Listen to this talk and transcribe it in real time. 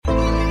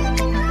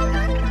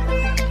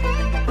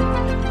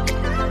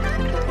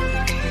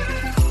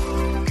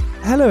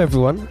Hello,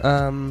 everyone.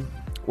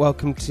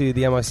 Welcome to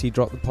the MIC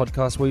Drop, the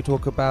podcast where we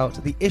talk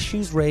about the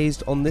issues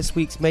raised on this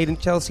week's Made in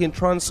Chelsea and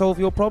try and solve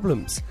your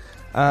problems.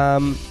 Now,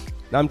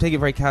 I'm taking it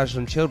very casual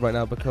and chilled right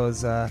now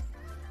because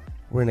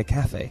we're in a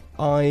cafe.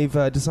 I've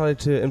decided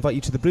to invite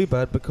you to the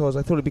Bluebird because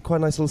I thought it'd be quite a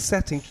nice little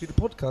setting to do the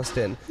podcast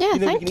in. Yeah,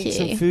 thank you. We can eat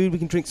some food, we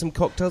can drink some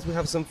cocktails, we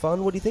have some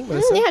fun. What do you think,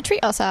 Melissa? Yeah,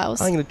 treat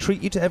ourselves. I'm going to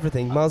treat you to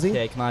everything. Marzi?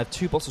 Okay, can I have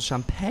 2 bottles of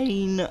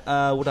champagne?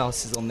 What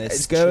else is on this?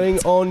 It's going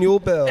on your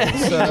bill,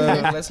 so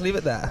let's leave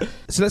it there.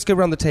 So let's go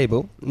around the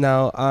table.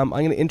 Now, I'm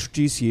going to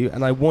introduce you,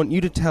 and I want you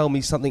to tell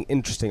me something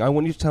interesting. I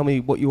want you to tell me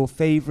what your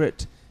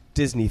favourite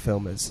Disney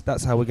film is.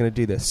 That's how we're going to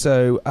do this.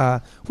 So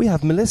we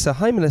have Melissa.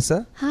 Hi,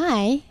 Melissa.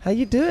 Hi. How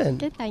you doing?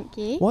 Good, thank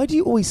you. Why do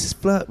you always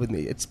flirt with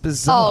me? It's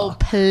bizarre. Oh,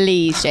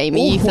 please,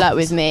 Jamie, you flirt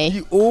with me.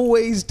 You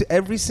always do,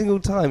 every single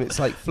time. It's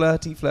like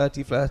flirty,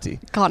 flirty, flirty.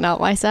 Can't help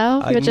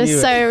myself. I You're just knew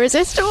it. so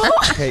irresistible.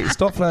 Okay,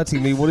 stop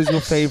flirting me. What is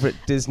your favourite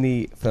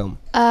Disney film?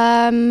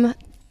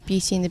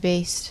 Beauty and the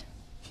Beast.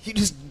 You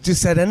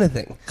just said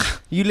anything.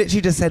 You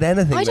literally just said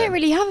anything. I don't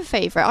really have a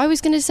favourite. I was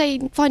going to say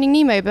Finding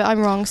Nemo, but I'm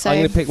wrong, so... I'm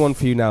going to pick one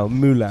for you now.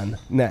 Mulan.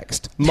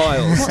 Next.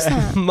 Miles. What's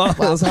that?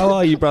 Miles, how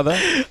are you, brother?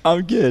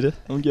 I'm good.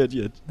 How are Do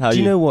you?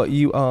 you know what?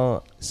 You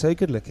are so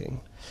good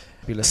looking.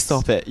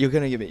 Stop it. You're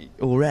going to get me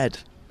all red.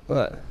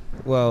 What?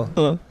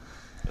 Well,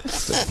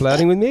 stop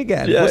flirting with me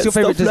again. Yeah, What's your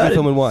favourite stop Disney flirting.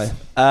 film and why?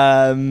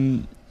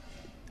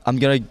 I'm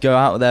going to go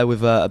out there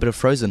with a bit of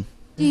Frozen.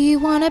 Do you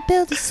want to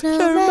build a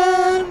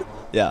snowman?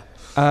 Yeah.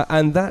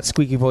 And that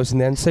squeaky voice in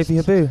the end, Sophie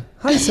Habu.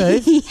 Hi,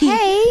 Soph.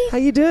 Hey, How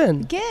you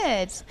doing?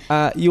 good.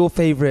 Your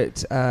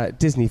favourite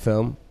Disney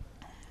film?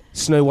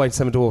 Snow White and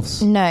Seven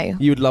Dwarfs. No,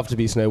 You would love to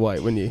be Snow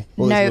White, wouldn't you?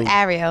 Or no, is it-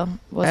 Ariel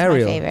was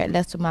Ariel? my favourite.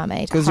 Little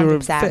Mermaid. Because you're a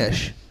 100%.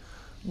 fish.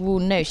 Well,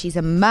 no, she's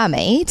a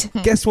mermaid.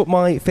 Guess what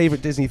my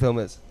favourite Disney film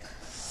is?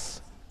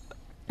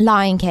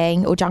 Lion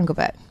King or Jungle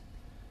Book.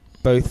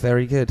 Both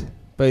very good.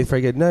 Both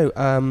very good. No,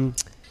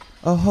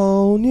 A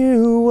Whole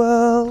New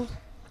World.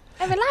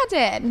 Oh,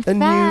 Aladdin. A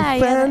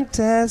new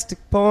fantastic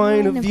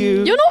point of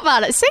view. You're not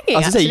bad at singing, I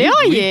was actually, going to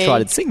are say, you? you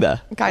tried to sing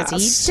there. Guys, I are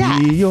you see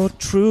deaf? your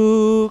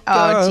true Oh,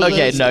 colors.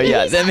 Okay, no,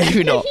 yeah, then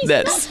maybe not.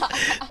 Let's.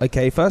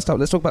 Okay, first up,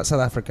 let's talk about South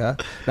Africa.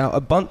 Now,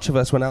 a bunch of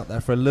us went out there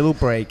for a little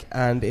break,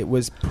 and it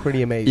was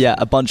pretty amazing. Yeah,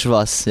 a bunch of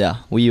us. Yeah,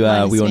 we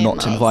were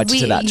not invited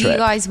to that You trip.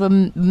 guys were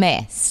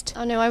missed.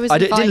 Oh, no, I was I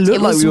didn't invited. look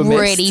It like was we were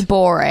missed. really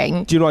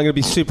boring. Do you know what, I'm going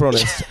to be super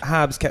honest?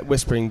 Habs kept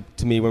whispering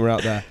to me when we were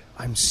out there,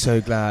 I'm so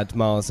glad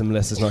Miles and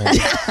Melissa's not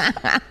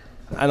here.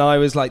 And I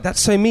was like, that's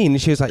so mean.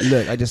 And she was like,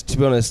 look, to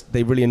be honest,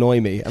 they really annoy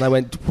me. And I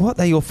went, what?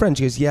 They're your friends?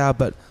 She goes, yeah,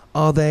 but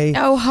are they?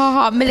 Oh,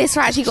 ha. Melissa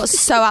actually got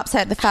so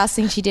upset. The first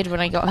thing she did when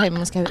I got home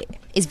was go,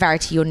 is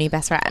Verity your new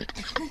best friend?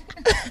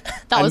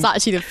 That was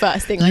actually the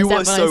first thing I You said were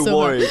when I so saw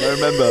worried. I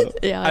remember. Her.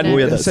 Yeah, I And know.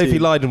 we had that Sophie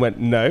scene. lied and went,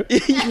 no.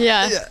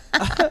 Yeah.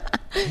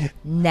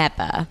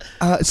 Never.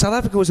 South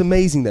Africa was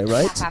amazing though,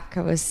 right? South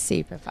Africa was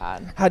super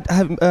fun.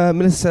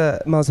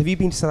 Melissa, Miles, have you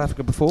been to South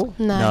Africa before?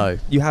 No,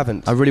 You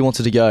haven't? I really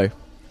wanted to go.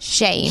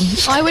 Shame.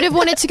 I would have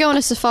wanted to go on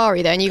a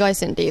safari, though, and you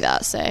guys didn't do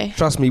that, so...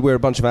 Trust me, we're a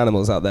bunch of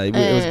animals out there. It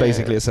was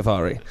basically a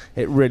safari.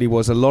 It really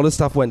was. A lot of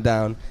stuff went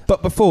down.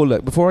 But before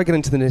I get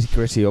into the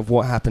nitty-gritty of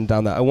what happened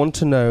down there, I want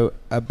to know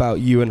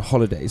about you and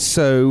holidays.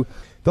 So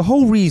the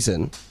whole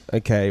reason,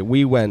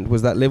 we went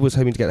was that Liv was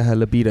hoping to get her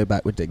libido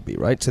back with Digby,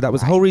 right? So that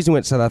was the whole reason we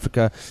went to South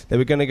Africa. They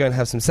were going to go and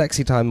have some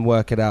sexy time and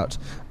work it out.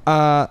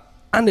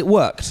 And it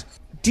worked.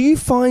 Do you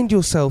find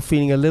yourself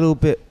feeling a little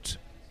bit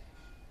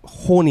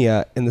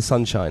hornier in the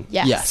sunshine?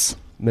 Yes.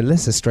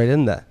 Melissa, straight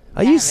in there.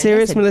 Are you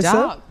serious, Melissa?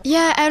 Dog.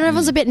 Yeah,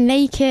 everyone's a bit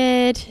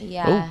naked.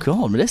 Yeah. Oh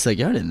God, Melissa,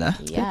 going in there.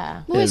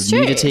 Yeah. Well, it's Yeah,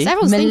 true. nudity.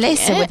 Everyone's Melissa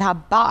thinking with it. her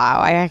butt out,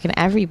 I reckon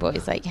every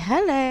boy's like,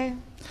 hello.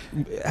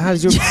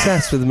 How's your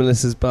obsessed with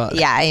Melissa's butt?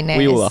 Yeah, I know.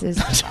 We all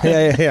this are. is-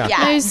 Yeah. yeah.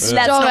 No, Let's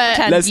stop not it.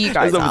 pretend you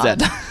guys not are.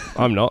 pretend.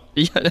 I'm not.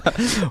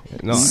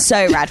 Not,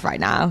 So red right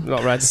now.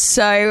 not red.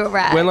 So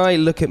red. When I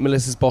look at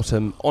Melissa's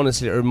bottom,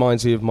 honestly, it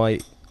reminds me of my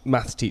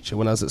maths teacher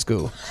when I was at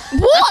school.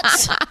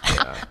 What?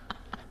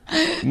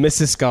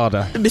 Mrs.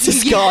 Scarder.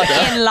 Mrs. you were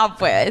Scarder. in love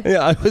with. Yeah,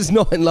 I was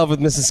not in love with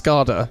Mrs.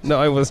 Scarder. No,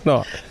 I was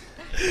not.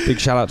 Big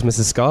shout out to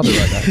Mrs. Scarder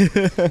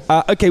right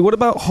now. Okay, what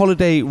about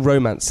holiday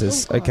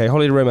romances? Okay,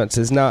 holiday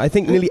romances. Now, I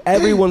think nearly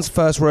everyone's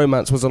first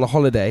romance was on a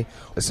holiday.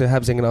 So,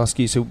 Habs, I'm going to ask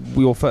you. So,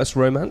 your first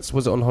romance,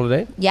 was it on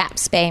holiday? Yeah,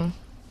 Spain.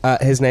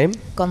 His name?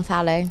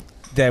 Gonzalo.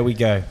 There we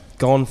go.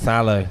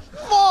 Gonzalo.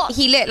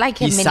 He looked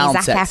like a He mini sounds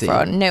Zac sexy.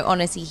 Efron. No,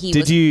 honestly, he Did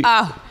was you-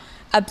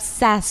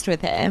 obsessed with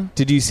him.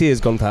 Did you see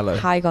his Gonzalo?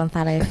 Hi,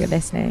 Gonzalo, if you're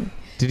listening.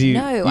 Did you?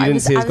 No, you I didn't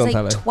was, see his I was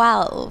Gonzalo. like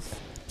 12.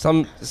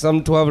 Some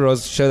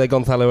 12-year-olds show their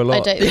Gonzalo a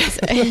lot. I don't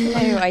think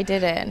so. No, I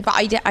didn't. But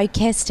I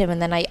kissed him,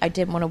 and then I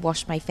didn't want to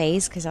wash my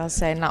face because I was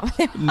so in love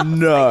with him.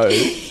 No.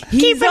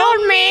 Keep it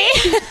on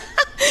me.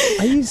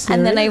 Are you serious?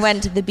 And then I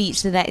went to the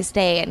beach the next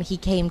day, and he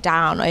came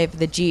down over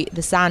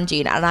the sand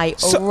dune, and I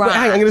So, ran. wait,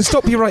 hang on, I'm going to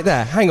stop you right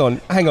there. Hang on.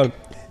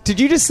 Did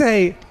you just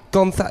say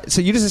Gonzalo?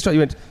 So you just instructed,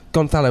 you went,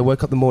 Gonzalo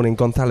woke up the morning,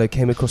 Gonzalo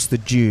came across the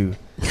dew.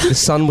 The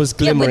sun was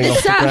glimmering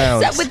off the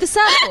ground. With the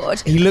surfboard.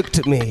 He looked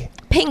at me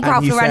pink And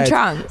Ralph he Lauren said,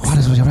 trunks.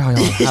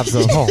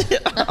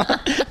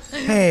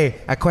 Hey,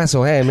 a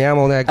queso, hey, mi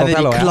amo And then he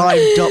Gonzalo.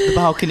 climbed up the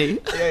balcony.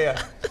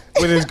 Yeah.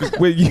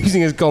 With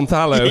using his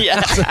Gonzalo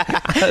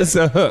as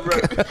a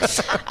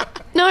hook.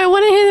 No, I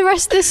want to hear the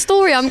rest of this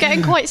story. I'm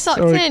getting quite sucked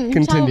Sorry, in.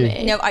 continue. Tell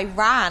me. No, I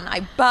ran.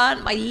 I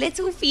burnt my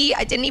little feet.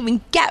 I didn't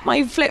even get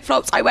my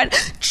flip-flops. I went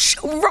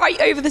right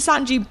over the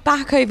sand dune,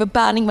 back over,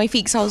 burning my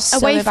feet because I was so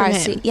Away from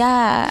embarrassed. him?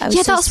 Yeah. I was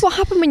Yeah, so that's what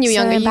happened when you were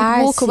so younger. You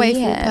walk embarrassed away to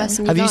from the see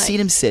person you Have you like. seen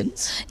him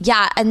since?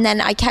 Yeah, and then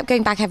I kept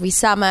going back every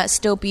summer,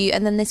 still beaut.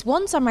 And then this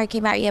one summer I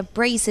came out, he had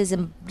braces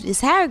and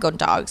his hair had gone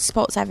dark,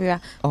 spots everywhere.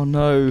 Oh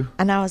no.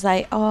 And I was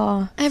like,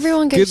 oh.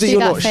 Everyone Good goes that through you're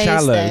that not phase,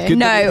 shallow. though. Good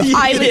No, I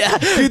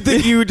was... Good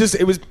that you just,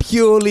 it was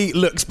purely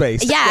looks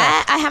based.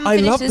 Yeah, I haven't I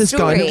finished love the this guy. I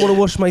story. didn't want to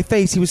wash my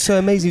face. He was so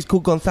amazing. He was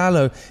called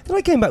Gonzalo. Then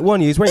I came back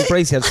one year. He was wearing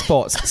braces. He had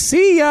spots.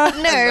 See ya.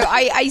 No,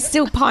 I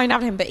still pine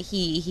at him, but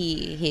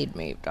he'd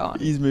moved on.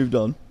 He's moved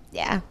on.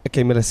 Yeah.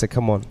 Okay, Melissa,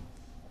 come on.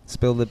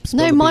 Spill the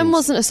No, mine beans.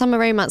 wasn't a summer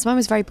romance. Mine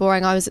was very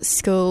boring. I was at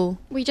school.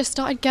 We just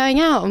started going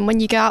out, and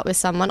when you go out with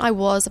someone, I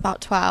was about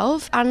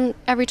 12, and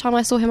every time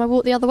I saw him, I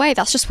walked the other way.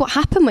 That's just what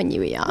happened when you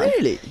were young.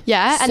 Really?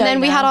 Yeah, and So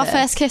then we had our nervous.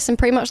 first kiss, and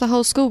pretty much the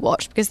whole school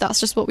watched because that's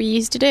just what we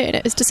used to do, and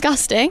it was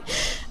disgusting.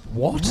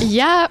 What?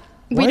 Yeah.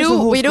 Why We'd is the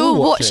whole we'd school all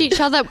watch watching? each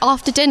other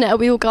after dinner.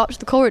 We all go up to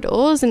the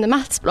corridors in the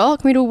maths block.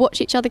 And we'd all watch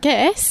each other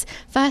kiss.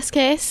 First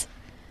kiss.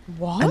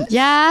 What?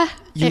 Yeah.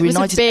 You it was a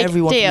united big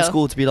everyone deal. from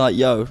school to be like,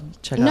 yo,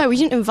 check out. No, we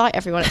didn't invite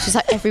everyone. It's just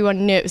like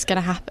everyone knew it was going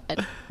to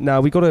happen.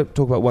 Now, we got to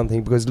talk about one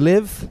thing because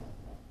Liv...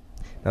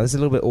 Now, this is a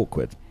little bit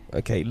awkward.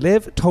 Okay,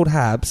 Liv told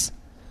Habs,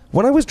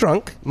 when I was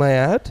drunk, may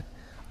I add,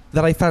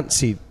 that I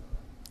fancied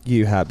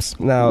you, Habs.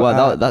 Now,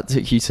 Well, that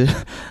took you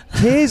to...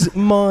 here's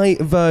my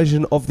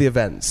version of the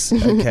events,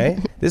 okay?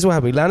 This is what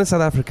happened. We landed in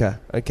South Africa,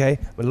 okay?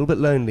 I'm a little bit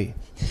lonely,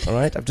 all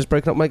right? I've just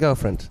broken up with my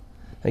girlfriend,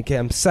 okay?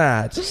 I'm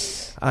sad.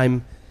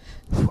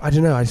 I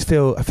don't know, I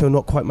feel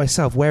not quite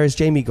myself. Where is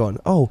Jamie gone?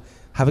 Oh,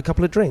 have a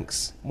couple of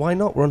drinks. Why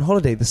not? We're on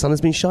holiday. The sun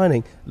has been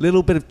shining.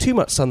 Little bit of too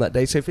much sun that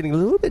day, so feeling a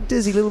little bit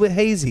dizzy, a little bit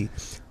hazy.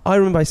 I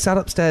remember I sat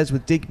upstairs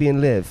with Digby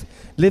and Liv.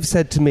 Liv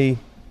said to me,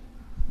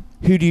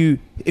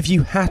 if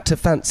you had to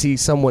fancy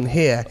someone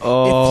here,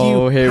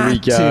 Oh, if you here we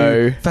had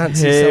go. to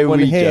fancy Here someone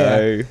we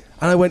here. go.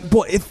 And I went,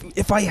 what,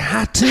 if I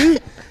had to?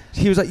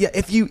 He was like, yeah,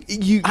 if you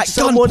At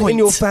someone gunpoint. in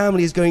your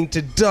family is going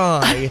to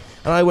die.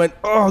 And I went,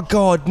 oh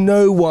God,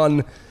 no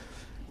one.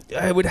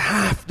 It would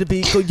have to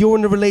be, God, you're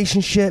in a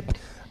relationship.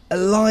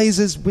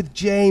 Eliza's with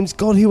James.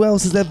 God, who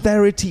else is there?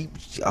 Verity.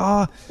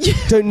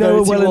 Don't know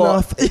her Verity well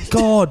what? enough.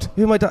 God,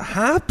 who am I?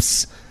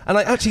 Habs? And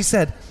I actually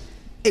said,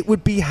 it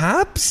would be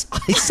Habs?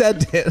 I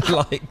said it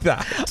like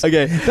that.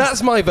 Okay.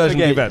 That's my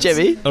version of the events.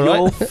 Jimmy, all right?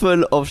 you're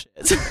full of shit.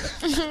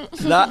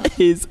 That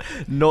is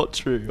not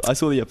true. I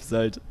saw the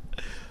episode.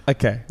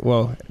 Okay,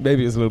 well,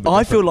 maybe it was a little bit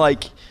I feel different.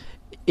 like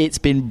it's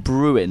been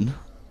brewing.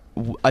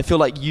 I feel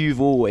like you've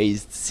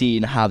always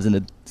seen Habs in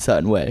a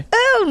certain way.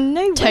 Oh,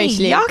 no way.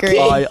 Totally Yucky. agree.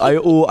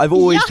 I've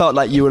always felt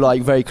like you were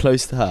like very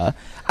close to her.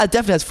 I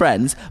definitely as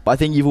friends, but I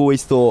think you've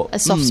always thought A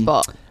soft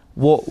spot.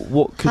 What could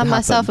Had happen?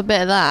 myself a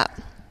bit of that.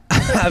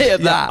 bit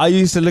of that. I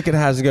used to look at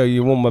Habs and go,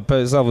 you want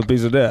myself a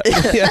piece of dirt.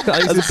 Yeah, I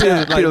used to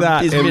say it like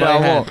that in my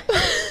head.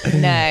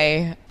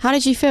 No. How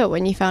did you feel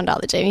when you found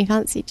out that Jamie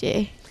fancied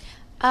you?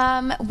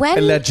 When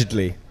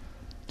Allegedly.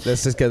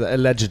 Let's just get that.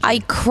 Allegedly. I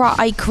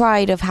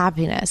cried of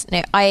happiness.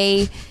 No,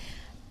 I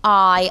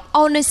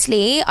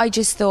honestly, I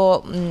just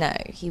thought, no,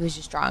 he was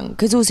just drunk.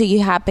 Because also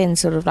you had been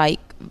sort of like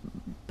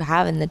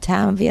having the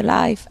time of your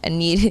life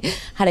and you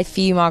had a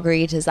few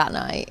margaritas that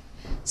night.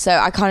 So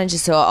I kind of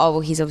just thought, oh, well,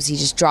 he's obviously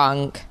just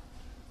drunk.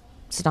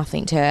 It's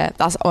nothing to it.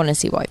 That's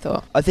honestly what I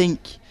thought. I think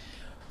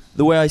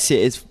the way I see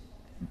it is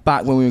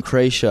back when we were in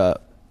Croatia,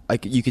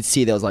 you could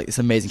see there was like this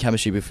amazing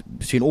chemistry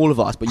between all of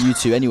us, but you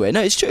two anyway.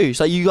 No, it's true. It's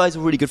like you guys are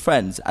really good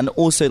friends. And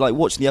also like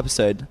watching the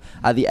episode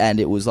at the end,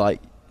 it was like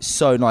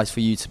so nice for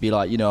you to be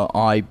like, you know,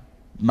 I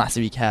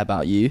massively care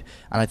about you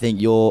and I think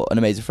you're an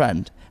amazing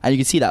friend. And you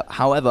can see that.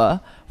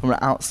 However, from an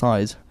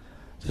outside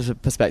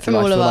perspective, From I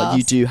all feel of like us.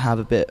 you do have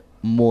a bit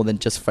more than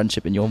just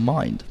friendship in your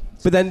mind.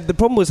 But then the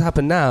problem what's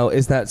happened now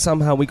is that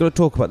somehow we got to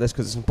talk about this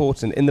because it's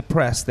important. In the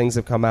press, things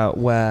have come out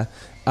where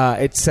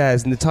it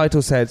says, and the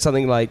title said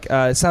something like,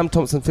 Sam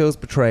Thompson feels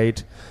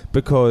betrayed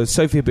because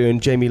Sophia Boo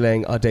and Jamie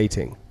Lang are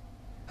dating.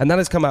 And that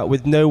has come out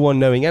with no one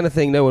knowing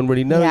anything, no one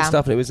really knowing Yeah.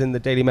 stuff, and it was in the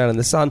Daily Mail and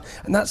the Sun.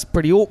 And that's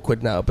pretty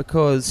awkward now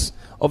because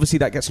obviously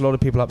that gets a lot of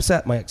people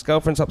upset. My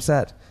ex-girlfriend's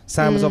upset.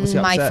 Sam is obviously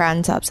My upset.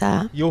 friend's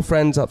upset. Your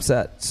friend's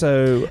upset.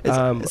 So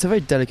It's a very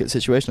delicate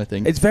situation, I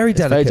think. it's very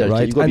delicate,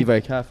 right? You've got to be And-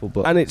 very careful.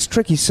 But and it's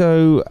tricky.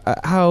 So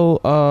how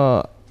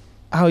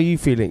are you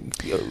feeling,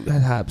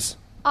 Habs?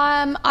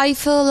 I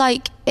feel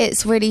like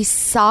it's really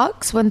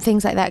sucks when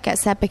things like that get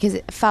said because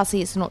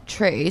firstly it's not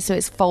true, so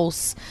it's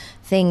false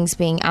things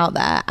being out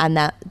there, and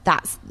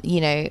that's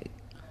you know.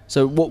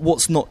 so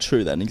what's not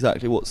true then?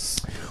 Exactly. What's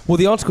Well,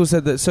 the article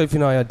said that Sophie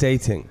and I are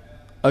dating.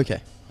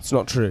 okay? It's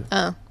not true.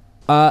 Oh.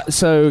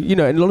 So, you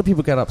know, and a lot of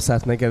people get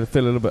upset and they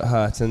feel a little bit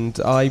hurt. And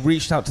I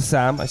reached out to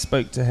Sam. I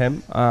spoke to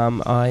him.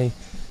 I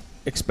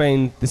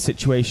explained the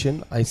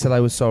situation. I said I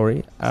was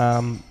sorry.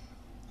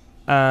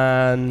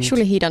 And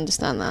Surely he'd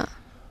understand that.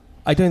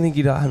 I don't think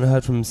I haven't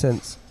heard from him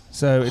since.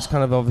 So it's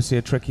kind of obviously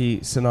a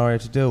tricky scenario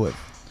to deal with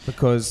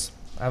because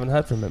I haven't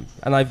heard from him.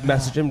 And I've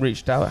messaged him,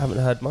 reached out, haven't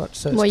heard much.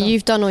 So Well,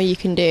 you've done all you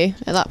can do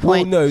at that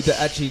point. Well, no,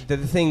 the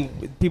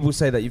thing, people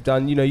say that you've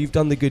done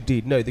the good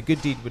deed. No, the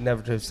good deed would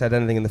never have said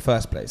anything in the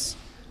first place.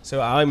 So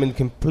I'm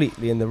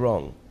completely in the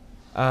wrong,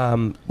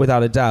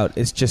 without a doubt.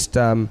 It's just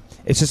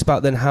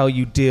about then how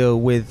you deal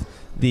with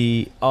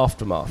the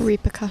aftermath.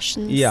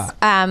 Repercussions. Yeah.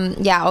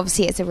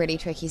 Obviously it's a really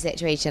tricky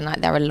situation. Like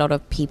there are a lot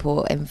of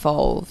people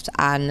involved,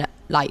 and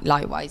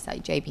likewise,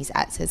 like JP's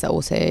exes are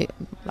also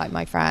like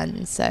my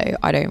friends, so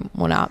I don't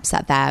want to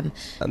upset them.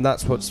 And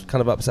that's what's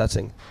kind of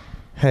upsetting.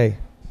 Hey,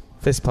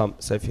 fist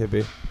pump, Sophie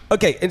Habu.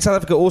 Okay, in South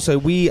Africa also,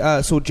 we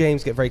saw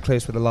James get very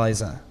close with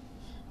Eliza.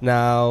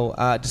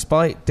 Now,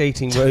 despite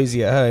dating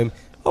Rosie at home,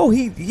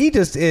 he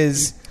just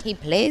is... He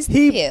plays the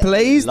He field.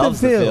 plays the Loves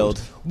the field. field.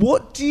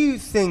 What do you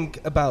think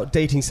about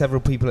dating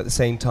several people at the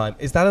same time?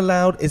 Is that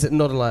allowed? Is it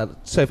not allowed?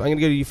 Sophie, I'm going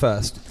to go to you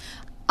first.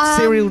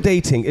 Serial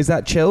dating, is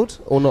that chilled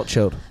or not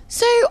chilled?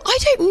 So I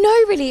don't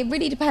know really. It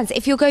really depends.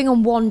 If you're going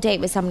on one date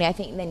with somebody, I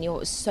think then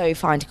you're so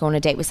fine to go on a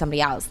date with somebody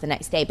else the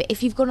next day. But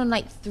if you've gone on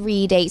like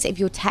 3 dates, if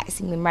you're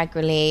texting them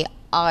regularly,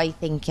 I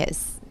think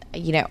it's...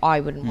 I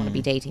wouldn't want to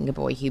be dating a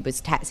boy who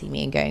was texting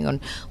me and going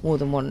on more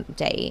than one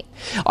date.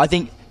 I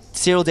think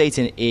serial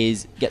dating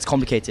gets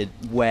complicated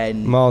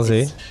when...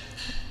 Marzi,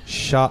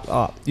 shut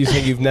up. You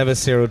think you've never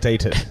serial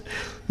dated?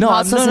 No,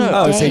 Mars no. doesn't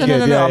Oh, date. so No,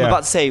 good, yeah, I'm yeah.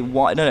 about to say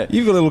why. No.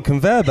 You've got a little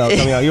conveyor belt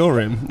coming out your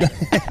room.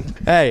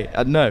 Hey,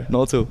 no,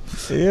 not at all.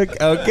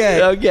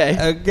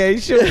 Okay,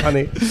 sure,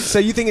 honey. So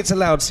you think it's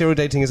allowed? Serial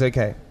dating is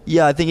okay?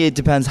 Yeah, I think it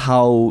depends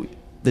how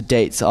the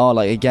dates are.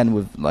 Like again,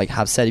 with like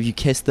have said, if you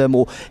kiss them,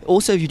 or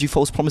also if you do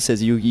false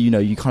promises,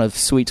 you kind of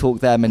sweet talk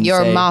them and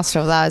You're say, a master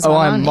of that as well,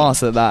 I'm aren't a you?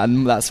 master at that,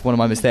 and that's one of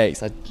my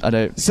mistakes. I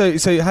don't. So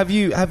have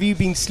you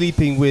been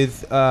sleeping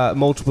with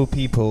multiple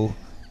people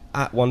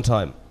at one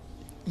time?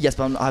 Yes,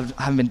 but I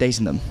haven't been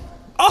dating them.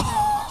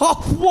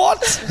 Oh, what?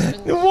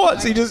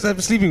 What? So you just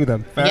have sleeping with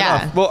them? Fair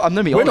Yeah. enough. Well, I'm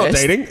gonna be We're not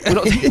honest. dating. We're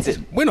not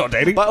dating. We're not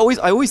dating. But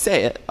I always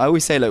say it. I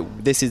always say, look,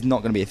 this is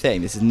not going to be a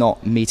thing. This is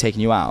not me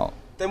taking you out.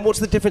 Then what's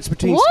the difference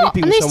between What?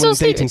 sleeping And with they someone and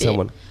still sleep dating with you?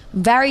 someone?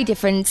 Very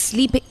different.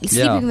 Sleeping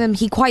Yeah. with them,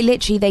 he quite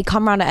literally, they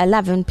come round at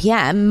 11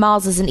 p.m.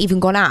 Mars hasn't even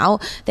gone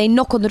out. They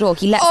knock on the door.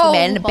 He lets them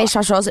in. Oh. Bish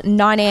Rush at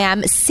 9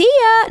 a.m. See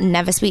ya.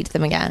 Never speak to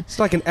them again. It's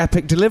like an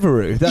epic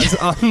Deliveroo. That's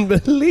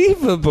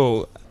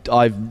unbelievable.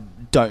 I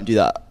don't do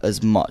that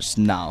as much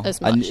now. As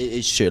And much.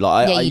 it's true.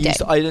 Like Yeah, I you used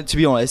to, to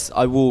be honest,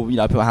 I will,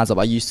 put my hands up.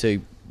 I used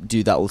to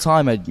do that all the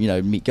time. I'd,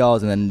 meet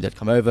girls and then they'd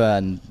come over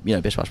and,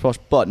 bish bash bosh.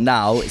 But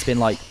now it's been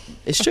like,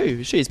 it's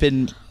true. It's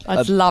been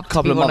I'd a love to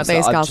couple be of one months of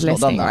those that I've girls just not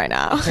done listening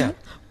that.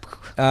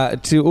 right now.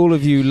 To all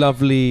of you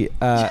lovely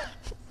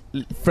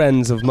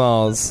friends of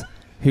Mars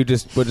who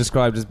just were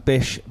described as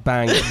bish,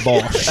 bang,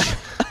 bosh,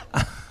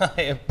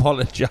 I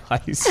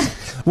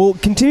apologise. Well,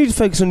 continue to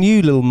focus on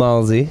you, little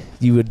Marzi,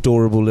 you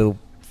adorable little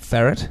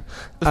ferret.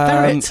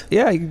 Ferret?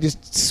 Yeah, you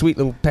just sweet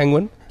little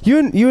penguin. You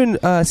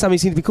and Sammy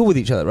seem to be cool with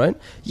each other, right?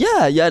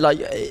 Yeah. Like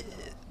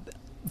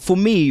for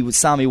me,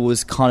 Sammy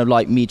was kind of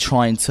like me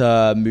trying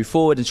to move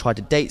forward and try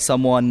to date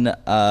someone.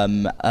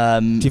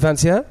 Do you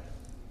fancy her?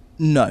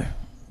 No,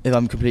 if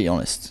I'm completely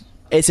honest.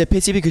 It's a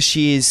pity because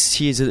she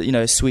is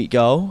a sweet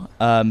girl,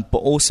 but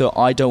also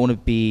I don't want to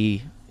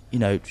be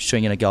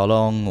stringing a girl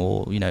along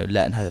or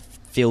letting her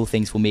feel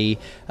things for me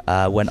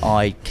when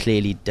I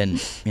clearly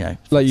didn't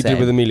Like you say did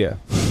with it. Amelia.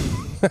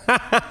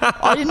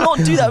 I did not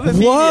do that with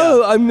Amelia.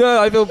 Whoa!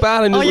 I feel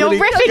bad. I'm just you're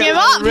really ripping him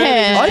up really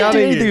here. I didn't do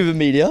gunning anything you. with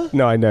Amelia.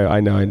 No, I know.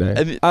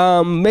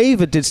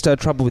 Maeva did stir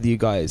trouble with you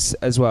guys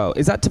as well.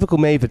 Is that typical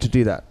Maeva to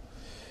do that?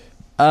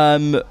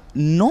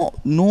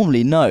 Not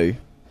normally, no.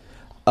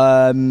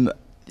 I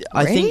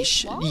Really? think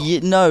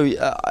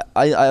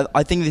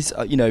I think this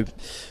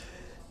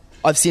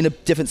I've seen a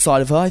different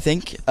side of her, I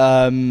think,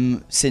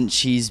 since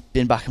she's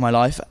been back in my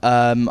life.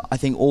 I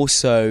think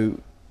also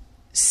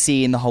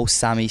seeing the whole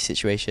Sammy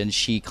situation,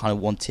 she kind of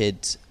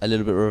wanted a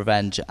little bit of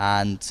revenge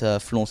and to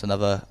flaunt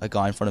a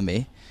guy in front of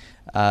me,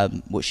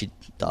 which she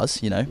does,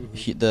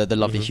 the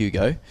lovely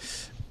Hugo.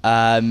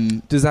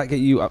 Does that get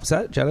you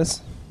upset,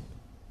 jealous?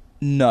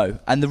 No.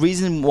 And the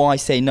reason why I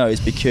say no is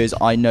because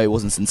I know it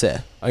wasn't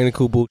sincere. I'm going to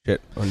call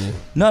bullshit on you.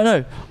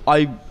 No.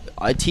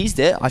 I teased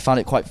it. I found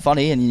it quite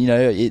funny, and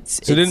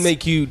So it didn't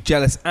make you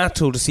jealous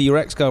at all to see your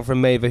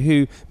ex-girlfriend Maeva,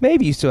 who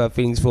maybe you still have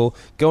feelings for,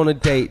 go on a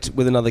date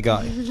with another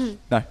guy?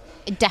 No.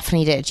 It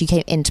definitely did. You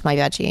came into my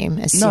bedroom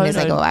as soon as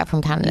I got back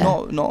from Canada.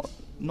 Not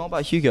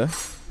about Hugo.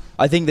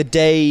 I think the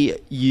day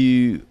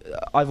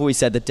I've always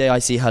said the day I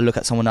see her look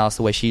at someone else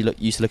the way she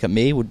used to look at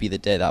me would be the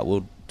day that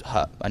would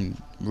hurt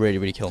and really,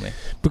 really kill me.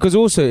 Because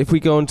also, if we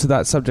go on to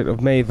that subject of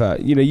Maeva,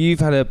 you've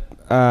had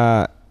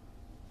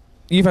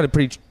a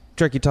pretty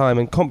tricky time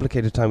and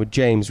complicated time with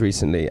James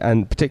recently,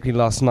 and particularly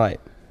last night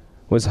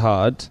was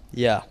hard.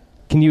 Yeah.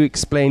 Can you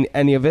explain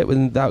any of it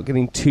without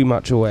getting too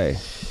much away?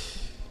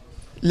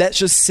 Let's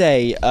just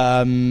say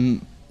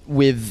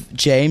with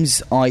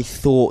James, I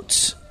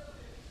thought,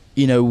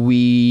 you know,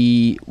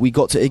 it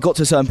got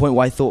to a certain point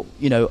where I thought,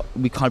 you know,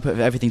 we kind of put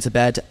everything to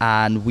bed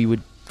and we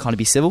would kind of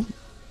be civil,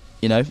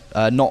 you know,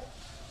 not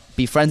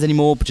be friends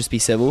anymore, but just be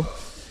civil.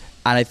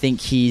 And I think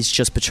he's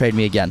just betrayed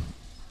me again.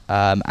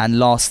 And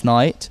last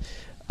night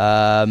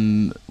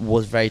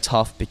was very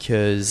tough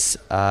because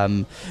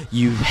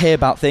you hear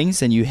about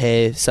things and you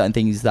hear certain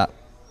things that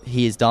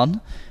he has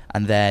done,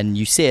 and then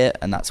you see it,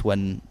 and that's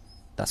when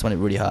it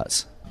really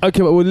hurts.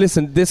 Okay, well,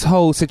 listen, this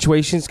whole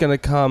situation is going to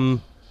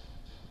come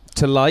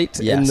to light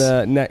in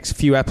the next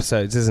few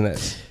episodes, isn't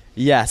it?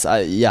 Yes,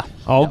 yeah.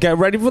 I'll get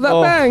ready for that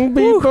bang,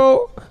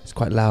 people. It's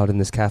quite loud in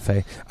this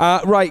cafe.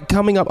 Right,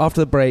 coming up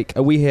after the break,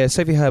 we hear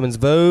Sophie Herman's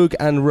Vogue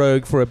and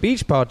Rogue for a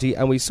beach party,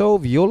 and we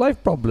solve your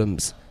life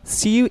problems.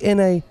 See you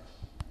in a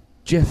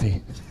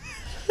jiffy.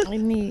 I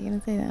knew you were going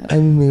to say that. I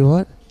mean,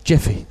 what?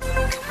 Jiffy.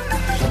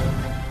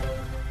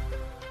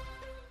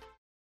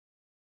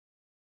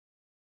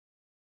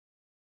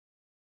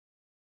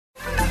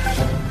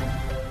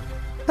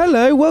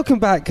 Hello, welcome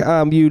back,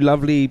 you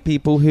lovely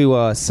people who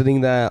are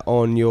sitting there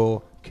on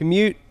your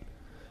commute,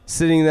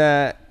 sitting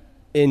there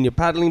in your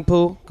paddling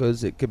pool,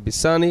 because it could be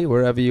sunny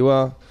wherever you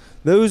are.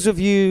 Those of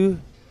you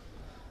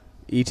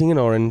eating an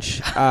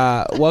orange,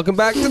 welcome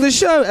back to the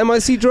show.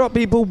 MIC drop,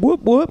 people.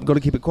 Whoop, whoop. Got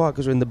to keep it quiet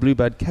because we're in the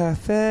Bluebird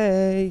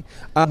Cafe.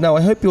 Now,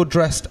 I hope you're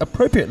dressed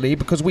appropriately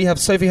because we have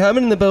Sophie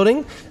Herman in the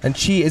building, and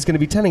she is going to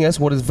be telling us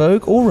what is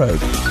Vogue or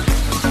Rogue.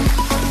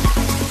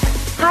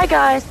 Hi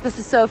guys, this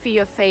is Sophie,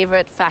 your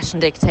favorite fashion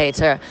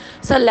dictator.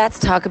 So let's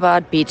talk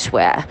about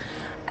beachwear.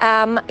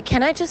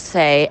 Can I just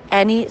say,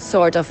 any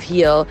sort of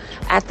heel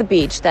at the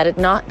beach that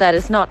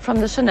is not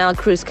from the Chanel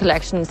Cruise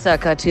collection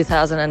circa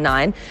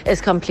 2009 is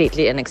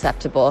completely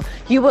unacceptable.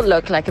 You will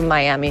look like a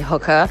Miami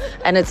hooker,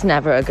 and it's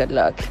never a good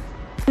look.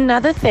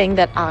 Another thing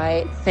that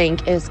I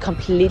think is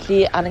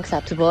completely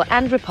unacceptable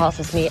and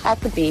repulses me at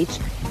the beach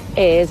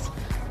is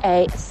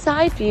a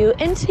side view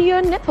into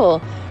your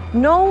nipple.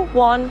 No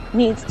one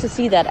needs to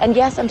see that. And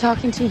yes, I'm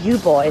talking to you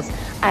boys.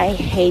 I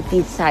hate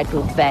these side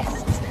boob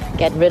vests.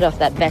 Get rid of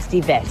that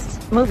vesty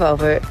vest. Move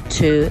over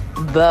to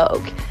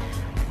Vogue.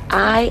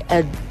 I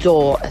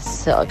adore a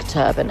silk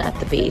turban at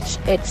the beach.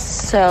 It's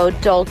so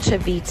Dolce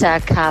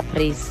Vita,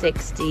 Capri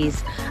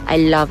 60s. I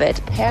love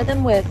it. Pair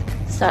them with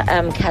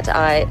cat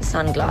eye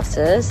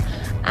sunglasses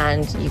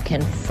and you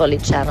can fully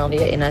channel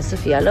your inner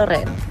Sophia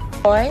Loren.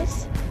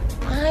 Boys,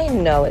 I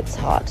know it's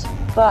hot,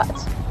 but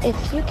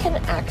if you can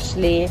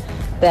actually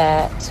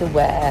bear to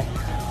wear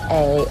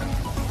a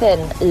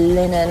thin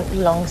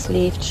linen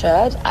long-sleeved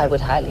shirt, I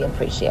would highly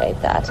appreciate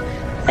that.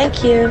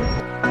 Thank you.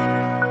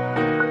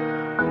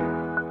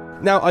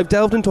 Now, I've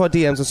delved into our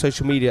DMs on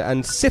social media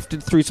and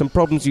sifted through some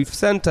problems you've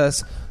sent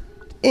us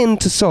in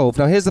to solve.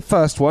 Now, here's the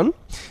first one.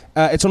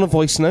 It's on a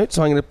voice note,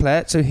 so I'm going to play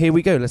it. So here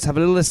we go. Let's have a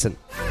little listen.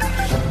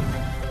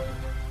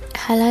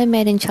 Hello,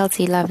 Made in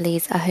Chelsea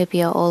lovelies. I hope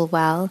you're all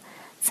well.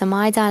 So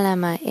my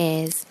dilemma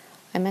is,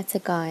 I met a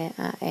guy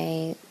at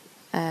a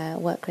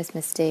work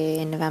Christmas do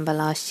in November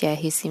last year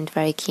who seemed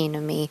very keen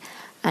on me,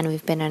 and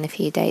we've been on a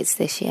few dates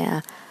this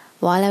year.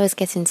 While I was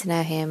getting to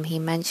know him, he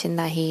mentioned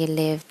that he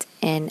lived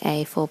in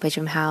a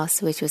 4-bedroom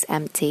house which was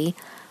empty.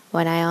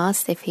 When I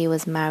asked if he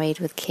was married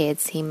with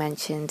kids, he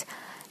mentioned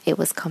it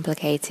was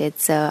complicated,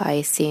 so I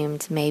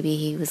assumed maybe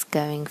he was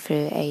going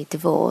through a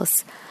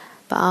divorce.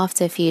 But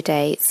after a few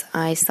dates,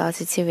 I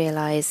started to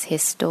realize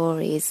his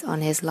stories on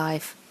his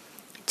life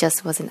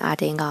just wasn't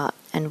adding up,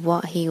 and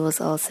what he was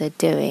also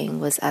doing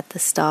was at the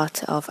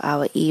start of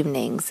our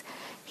evenings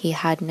he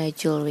had no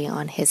jewelry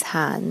on his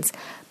hands,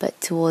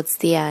 but towards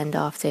the end,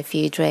 after a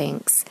few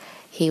drinks,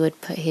 he would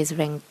put his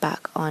ring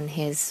back on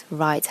his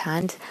right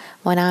hand.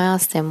 When I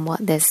asked him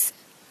what this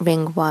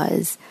ring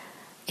was,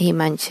 he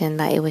mentioned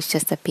that it was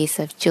just a piece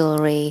of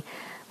jewelry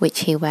which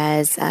he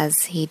wears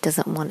as he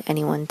doesn't want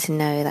anyone to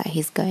know that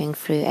he's going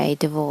through a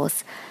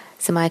divorce.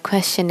 So my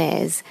question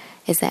is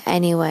there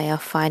any way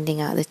of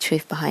finding out the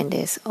truth behind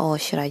this, or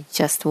should I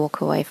just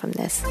walk away from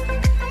this?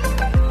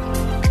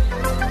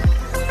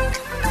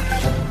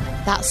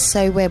 That's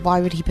so weird.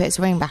 Why would he put his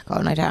ring back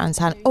on? I don't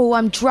understand. Oh,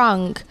 I'm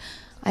drunk.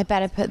 I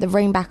better put the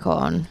ring back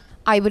on.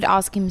 I would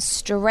ask him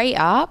straight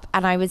up,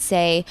 and I would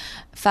say,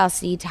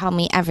 firstly, tell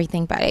me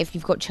everything. But if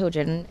you've got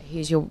children,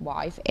 who's your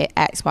wife,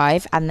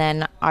 ex-wife, and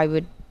then I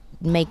would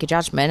make a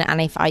judgment.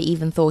 And if I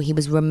even thought he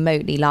was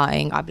remotely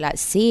lying, I'd be like,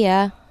 see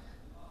ya.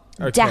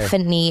 Okay.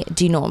 Definitely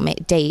do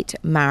not date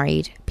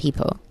married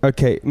people.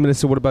 Okay,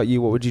 Melissa, what about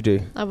you? What would you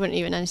do? I wouldn't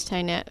even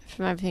entertain it.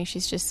 From everything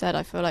she's just said,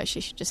 I feel like she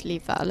should just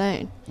leave that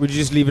alone. Would you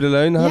just leave it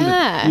alone?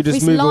 Yeah. You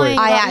just move away?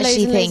 I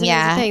actually think,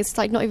 it's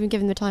like not even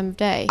given the time of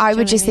day. I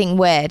would just think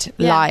weird,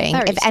 lying.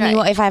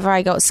 If ever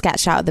I got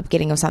sketched out at the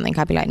beginning of something,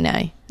 I'd be like,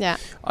 no. Yeah.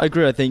 I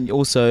agree. I think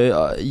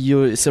also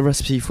it's a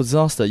recipe for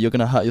disaster. You're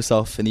going to hurt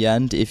yourself in the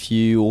end if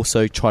you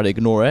also try to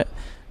ignore it.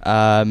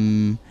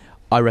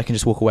 I reckon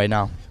just walk away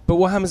now. But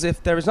what happens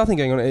if there is nothing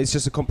going on? It's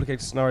just a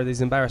complicated scenario that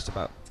he's embarrassed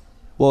about.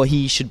 Well,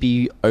 he should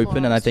be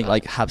open, and I think,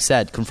 like Hab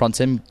said, confront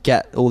him,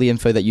 get all the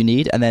info that you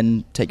need, and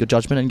then take your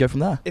judgment and go from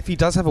there. If he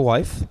does have a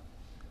wife,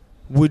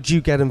 would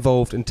you get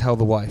involved and tell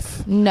the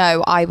wife?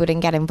 No, I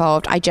wouldn't get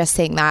involved. I just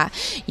think that,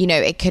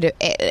 it could,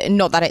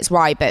 not that it's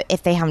right, but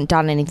if they haven't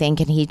done anything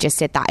and he just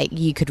did that,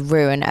 you could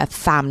ruin a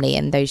family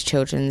and those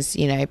children's,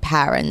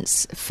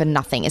 parents for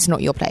nothing. It's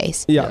not your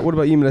place. Yeah. What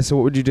about you, Melissa?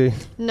 What would you do?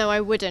 No,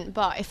 I wouldn't.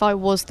 But if I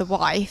was the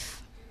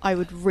wife, I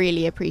would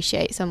really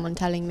appreciate someone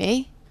telling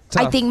me.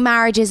 Tough. I think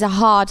marriages are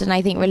hard, and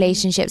I think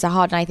relationships are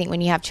hard, and I think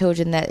when you have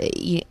children that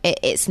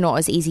it's not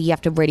as easy. You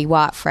have to really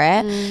work for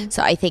it.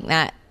 So I think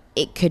that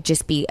it could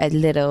just be a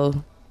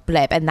little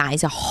blip, and that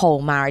is a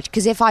whole marriage.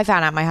 Because if I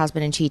found out my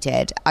husband had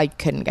cheated, I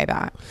couldn't go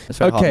back.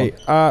 Okay,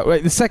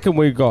 right, the second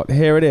we've got,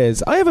 here it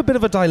is. I have a bit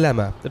of a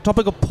dilemma. The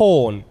topic of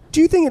porn. Do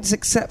you think it's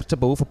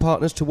acceptable for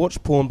partners to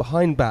watch porn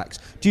behind backs?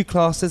 Do you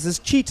class this as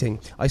cheating?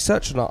 I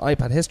searched on our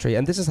iPad history,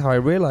 and this is how I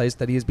realised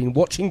that he has been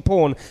watching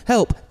porn.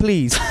 Help,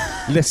 please.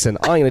 Listen,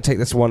 I'm going to take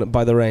this one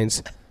by the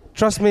reins.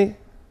 Trust me,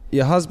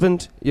 your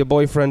husband, your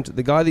boyfriend,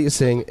 the guy that you're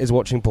seeing is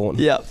watching porn.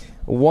 Yep.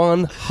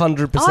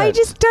 100%. I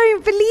just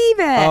don't believe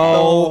it.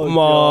 Oh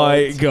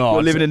my God.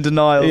 You're living in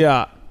denial.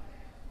 Yeah.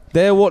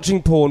 They're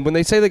watching porn. When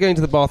they say they're going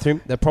to the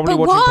bathroom, they're probably But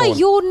watching why? porn.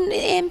 You're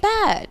in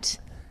bed.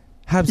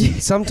 Habsy,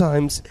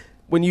 sometimes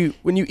when you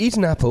eat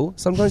an apple,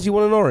 sometimes you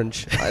want an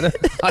orange.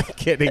 I'm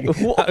kidding.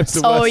 That was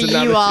the Oh, worst you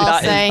analogy.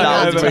 are saying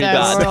that that was to really the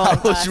bad. wrong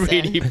That was person.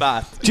 really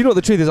bad. Do you know what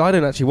the truth is? I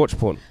don't actually watch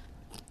porn.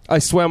 I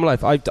swear on my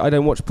life, I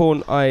don't watch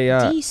porn.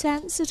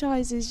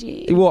 Desensitizes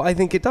you. Well, I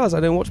think it does. I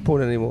don't watch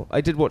porn anymore.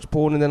 I did watch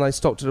porn, and then I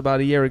stopped it about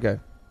a year ago.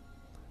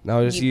 Now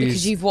I just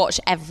Because you've watched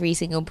every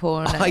single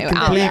porn. I out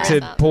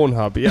completed there.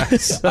 Pornhub.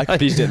 Yes, I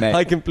completed it, mate.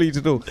 I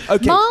completed all.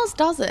 Okay. Mars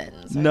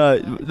doesn't. No,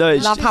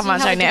 it's Love how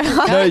much I know.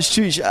 no, it's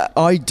true.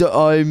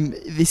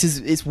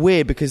 It's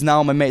weird because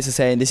now my mates are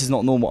saying this is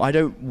not normal. I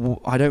don't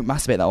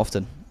masturbate that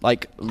often,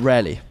 like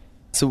rarely.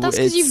 So That's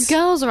because you've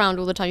girls around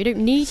all the time. You don't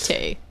need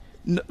to.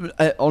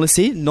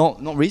 Honestly,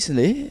 not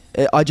recently.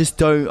 I just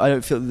don't. I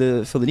don't feel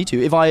the need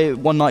to. If I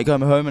one night go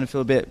home and I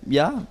feel a bit,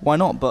 why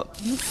not? But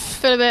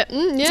Feel a bit,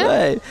 yeah.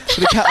 hey,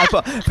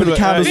 put the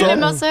candles Feeling on.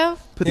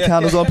 myself. Put the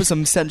candles on. Put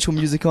some sensual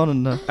music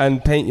on,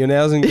 And paint your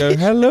nails and go,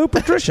 hello,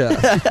 Patricia.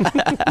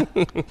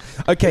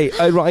 Okay,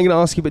 right, I'm going to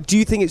ask you, but do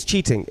you think it's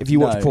cheating if you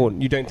watch No.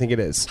 porn? You don't think it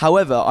is?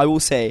 However, I will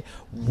say,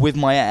 with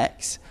my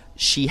ex,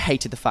 she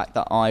hated the fact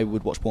that I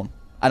would watch porn,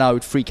 and I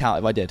would freak out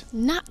if I did.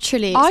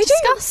 Naturally, I it's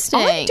don't- disgusting.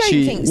 I don't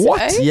She- think so.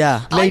 What?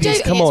 Yeah. I Ladies,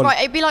 don't come think it's on. right.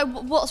 It'd be like,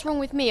 what's wrong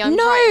with me? I'm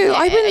No, right here,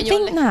 I wouldn't and you're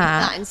think looking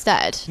at that.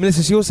 instead.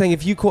 Melissa, so you're saying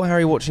if you caught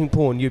Harry watching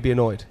porn, you'd be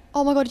annoyed?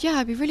 Oh my god, yeah,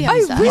 I'd be really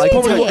upset. really? He's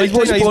Probably-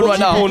 watching he's porn right watching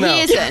now. porn now.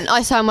 He isn't.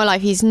 I swear on my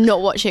life, he's not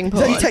watching Is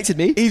porn. that you texted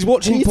me? He's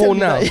watching Can you porn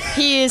tell now. me that?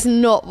 He is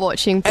not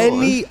watching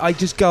porn.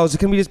 Girls,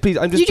 can we just please?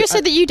 You just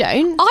said that you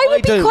don't. I would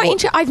I be don't quite wa-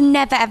 interested. I've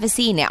never ever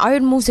seen it. I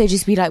would also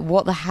just be like,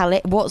 what the hell?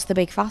 What's the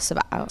big fuss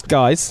about?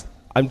 Guys,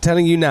 I'm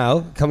telling you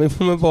now, coming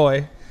from a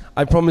boy,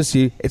 I promise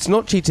you, it's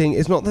not cheating.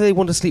 It's not that they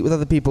want to sleep with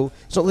other people.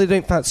 It's not that they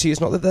don't fancy you.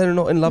 It's not that they're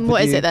not in love with you.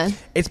 What is it then?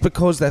 It's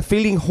because they're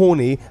feeling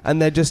horny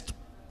and they're just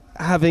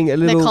having a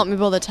They little... can't be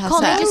bothered to have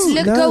Can't they sex.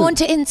 just No. go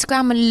onto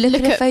Instagram and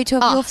look at a photo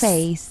of your us.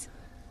 face?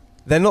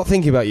 They're not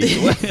thinking about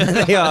you.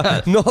 They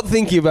are not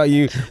thinking about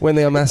you when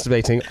they are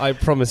masturbating. I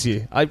promise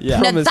you. I Yeah.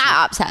 No, promise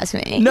that upsets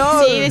me.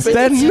 No, See, this is-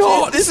 They're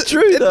not. This is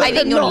true. Though. I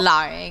think you're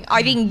lying.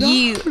 I think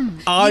you've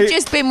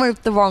just been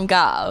with the wrong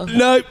girl.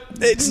 No,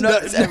 it's No,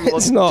 not. it's everyone.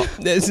 It's not.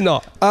 It's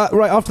not.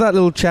 Right, after that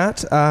little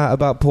chat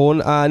about porn,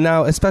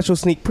 now a special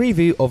sneak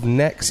preview of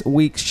next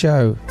week's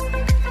show.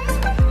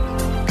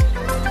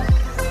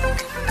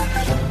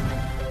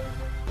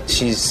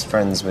 She's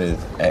friends with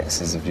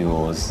exes of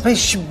yours. Hey,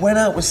 she went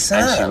out with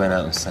Sam. And she went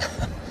out with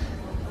Sam.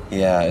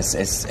 Yeah,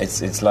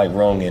 it's like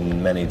wrong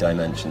in many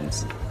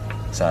dimensions,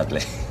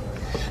 sadly.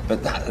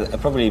 But that,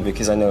 probably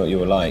because I know what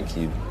you're like,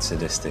 you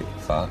sadistic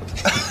fuck.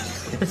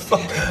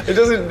 It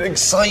doesn't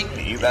excite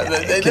me. It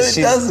Because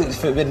doesn't. it's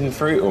forbidden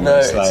fruit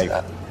almost. No, it's like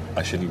not.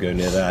 I shouldn't go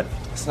near that.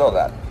 It's not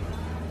that.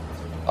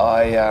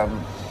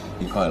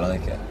 You quite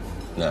like it.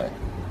 No.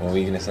 What were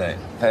you gonna say?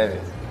 Hey,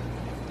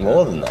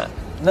 More than that.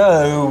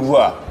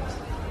 no.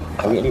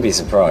 I wouldn't be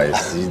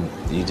surprised.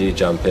 You do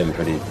jump in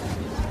pretty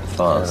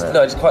fast.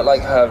 No, I just quite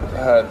like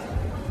her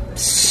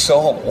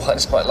soul. I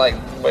just quite like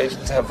the way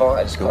her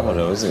vibes. God,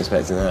 I wasn't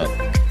expecting that.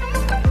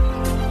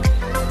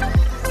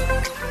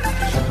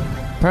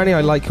 Apparently,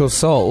 I like your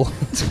soul.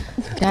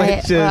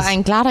 Which is-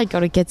 I'm glad I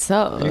got a good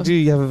soul. You do.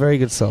 You have a very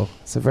good soul.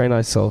 It's a very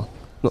nice soul.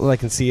 Not that I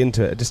can see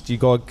into it. Just you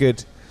got a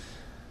good.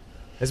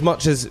 As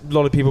much as a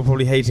lot of people are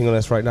probably hating on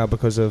us right now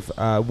because of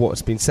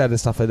what's been said and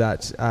stuff like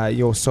that,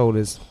 your soul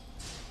is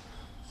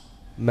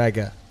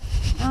mega.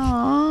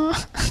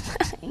 Aww.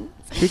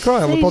 We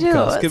cry on the So podcast.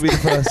 yours. Could be the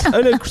first. Oh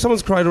no,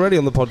 someone's cried already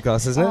on the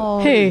podcast, isn't it?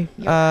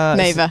 Who?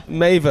 Maeva.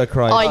 Maeva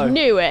cried. I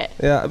knew it.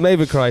 Yeah,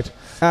 Maeva cried.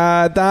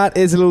 That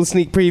is a little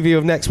sneak preview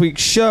of next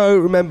week's show.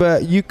 Remember,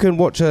 you can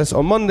watch us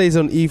on Mondays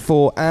on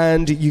E4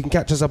 and you can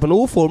catch us up on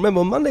All 4. Remember,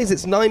 on Mondays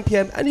it's 9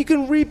 p.m. and you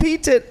can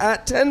repeat it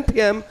at 10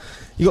 p.m.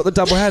 You got the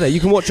double header. You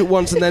can watch it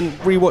once and then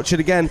rewatch it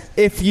again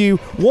if you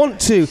want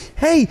to.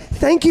 Hey,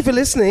 thank you for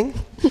listening.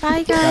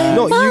 Bye, guys.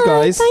 Not you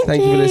guys.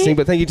 Thank you for you. listening,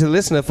 but thank you to the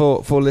listener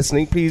for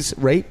listening. Please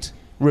rate,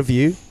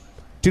 review.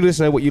 Do let us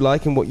know what you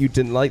like and what you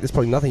didn't like. There's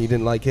probably nothing you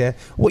didn't like here.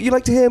 What you'd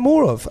like to hear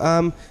more of.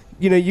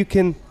 You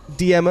can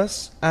DM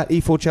us at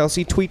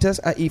E4Chelsea, tweet us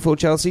at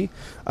E4Chelsea,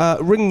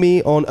 ring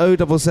me on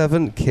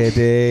 077.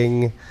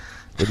 Kidding.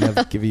 Would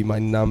never give you my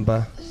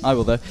number. I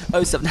will though.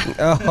 07.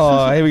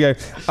 Oh, here we go.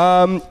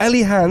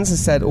 Ellie Hans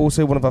has said,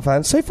 also one of our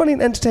fans, so funny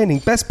and entertaining.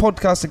 Best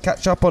podcast to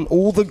catch up on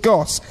all the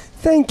goss.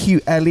 Thank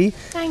you, Ellie.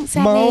 Thanks,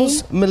 Ellie.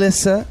 Miles,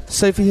 Melissa,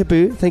 Sophie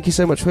Habu, thank you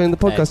so much for being on the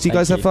podcast. Do you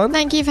guys have fun?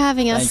 Thank you for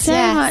having us. So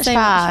much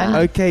fun.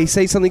 Okay,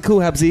 say something cool,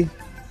 Habsy.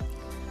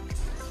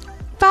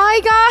 Bye,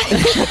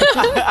 guys.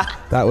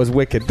 That was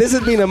wicked. This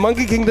has been a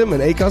Monkey Kingdom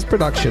and Acast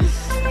production.